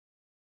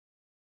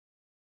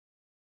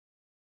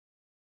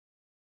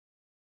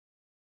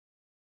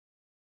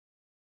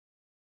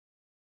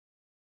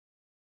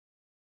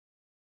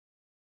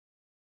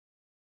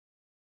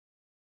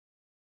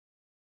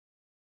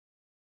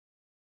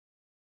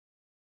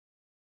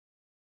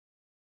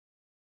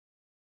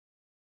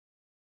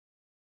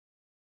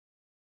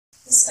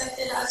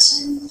Respected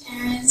Action,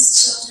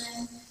 parents,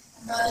 children,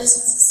 and brothers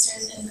and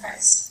sisters in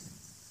Christ.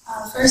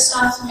 First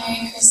off,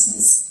 Merry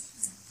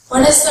Christmas.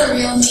 What is the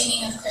real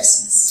meaning of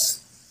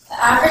Christmas?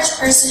 The average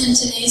person in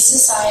today's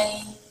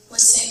society would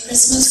say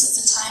Christmas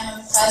is a time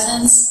of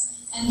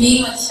presents and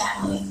being with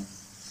family.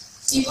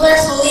 People are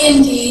fully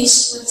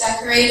engaged with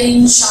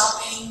decorating,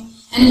 shopping,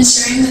 and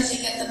ensuring that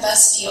they get the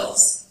best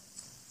deals.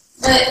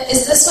 But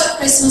is this what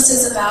Christmas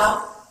is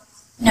about?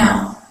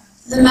 No.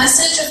 The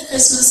message of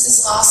Christmas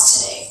is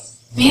lost today,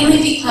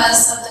 mainly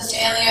because of the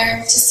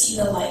failure to see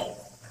the light.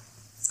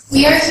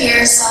 We are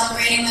here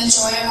celebrating the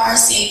joy of our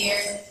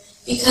Savior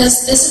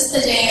because this is the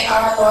day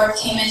our Lord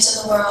came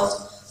into the world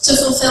to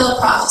fulfill a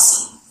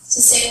prophecy,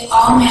 to save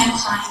all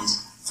mankind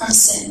from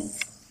sin.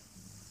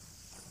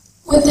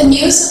 With the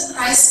news of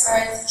Christ's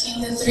birth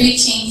came the three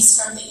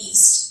kings from the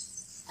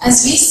east.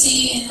 As we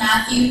see in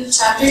Matthew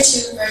chapter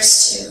 2,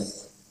 verse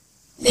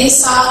 2, they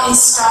saw a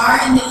star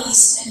in the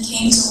east and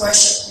came to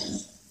worship him.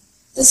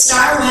 The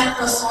star went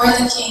before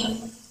the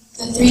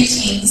three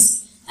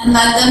kings, and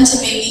led them to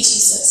baby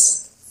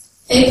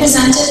Jesus. They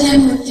presented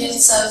him with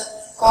gifts of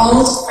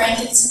gold,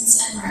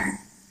 frankincense, and myrrh.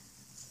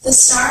 The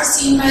star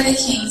seen by the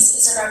kings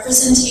is a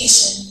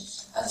representation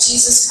of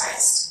Jesus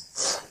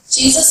Christ.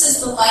 Jesus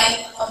is the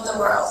light of the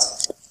world.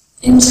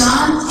 In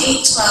John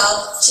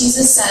 8:12,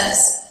 Jesus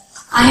says,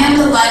 "I am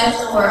the light of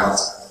the world.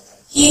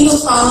 He who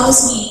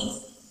follows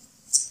me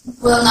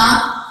will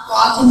not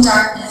walk in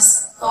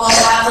darkness, but will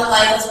have the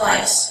light of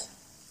life."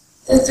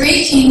 The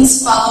three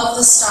kings followed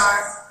the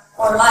star,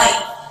 or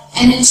light,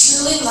 and it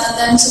truly led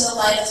them to the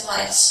light of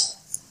life.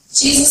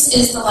 Jesus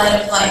is the light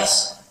of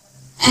life.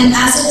 And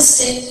as it is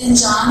stated in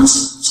John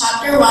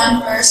chapter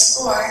 1, verse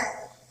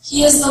 4,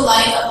 he is the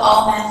light of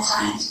all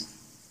mankind.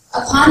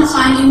 Upon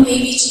finding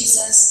baby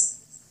Jesus,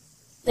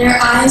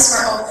 their eyes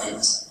were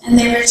opened, and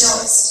they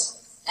rejoiced,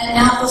 and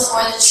knelt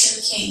before the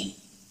true King.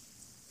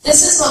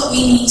 This is what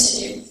we need to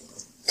do.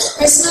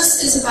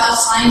 Christmas is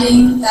about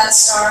finding that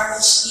star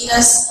which leads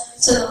us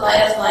to the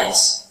light of life.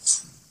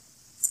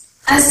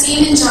 As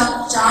seen in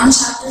John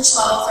chapter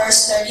 12,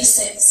 verse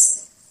 36,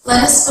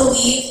 let us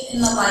believe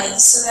in the light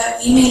so that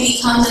we may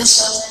become the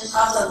children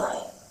of the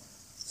light.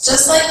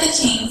 Just like the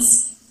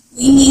kings,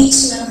 we need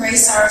to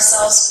embrace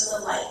ourselves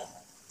with the light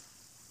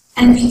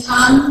and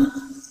become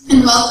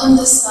and welcome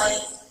this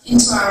light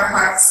into our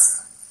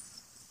hearts.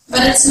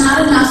 But it's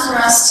not enough for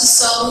us to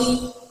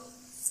solely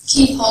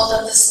keep hold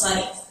of this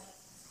light.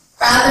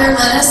 Rather,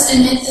 let us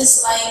emit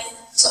this light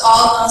to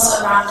all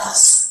those around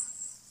us.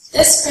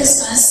 This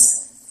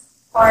Christmas,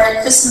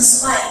 or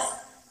Christmas light,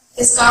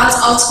 is God's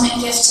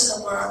ultimate gift to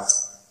the world,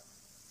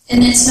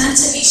 and it's meant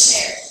to be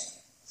shared.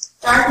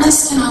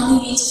 Darkness can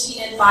only be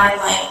defeated by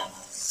light.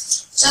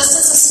 Just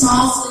as a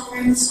small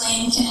flickering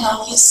flame can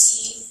help you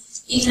see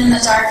even in the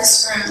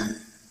darkest room,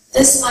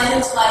 this light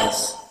of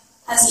life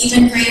has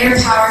even greater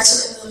power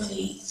to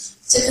illuminate,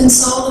 to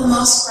console the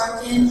most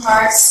broken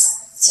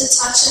hearts, to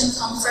touch and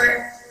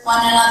comfort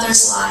one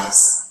another's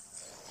lives,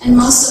 and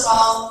most of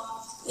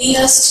all, lead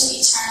us to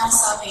eternal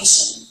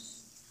salvation.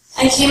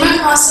 I came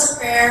across a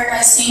prayer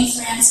by St.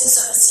 Francis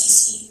of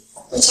Assisi,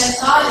 which I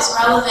thought is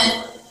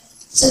relevant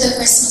to the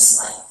Christmas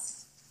light.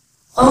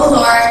 O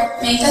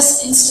Lord, make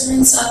us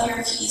instruments of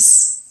your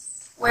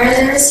peace. Where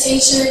there is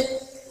hatred,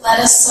 let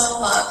us sow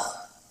love.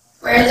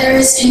 Where there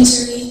is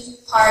injury,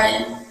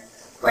 pardon.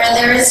 Where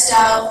there is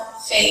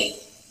doubt,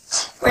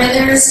 faith. Where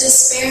there is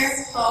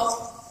despair,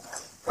 hope.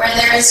 Where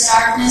there is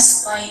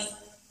darkness, light.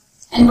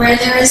 And where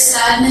there is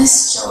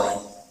sadness, joy.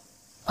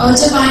 O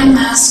Divine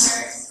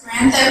Master,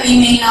 grant that we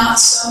may not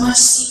so much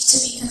seek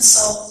to be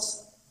consoled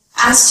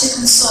as to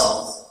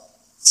console,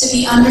 to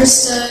be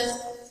understood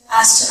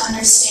as to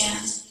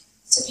understand,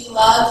 to be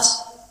loved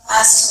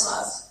as to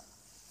love.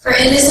 For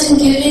it is in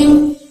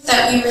giving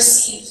that we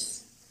receive,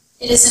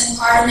 it is in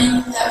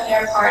pardoning that we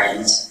are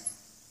pardoned,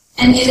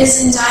 and it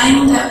is in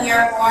dying that we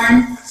are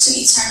born to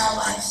eternal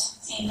life.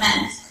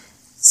 Amen.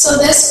 So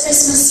this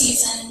Christmas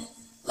season,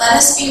 let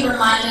us be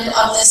reminded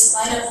of this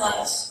light of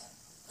life.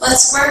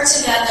 Let's work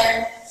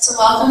together to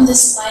welcome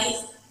this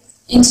light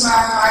into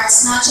our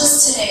hearts, not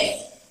just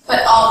today,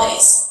 but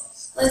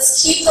always.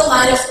 Let's keep the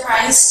light of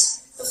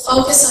Christ the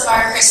focus of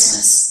our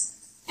Christmas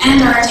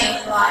and our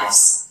daily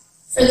lives.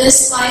 For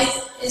this light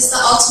is the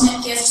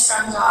ultimate gift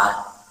from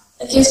God,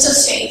 a gift of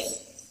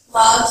faith,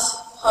 love,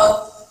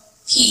 hope,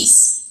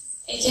 peace,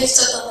 a gift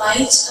of the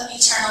light of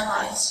eternal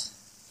life.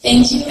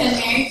 Thank you and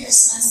Merry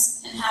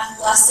Christmas, and have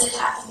a blessed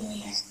Happy New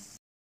Year.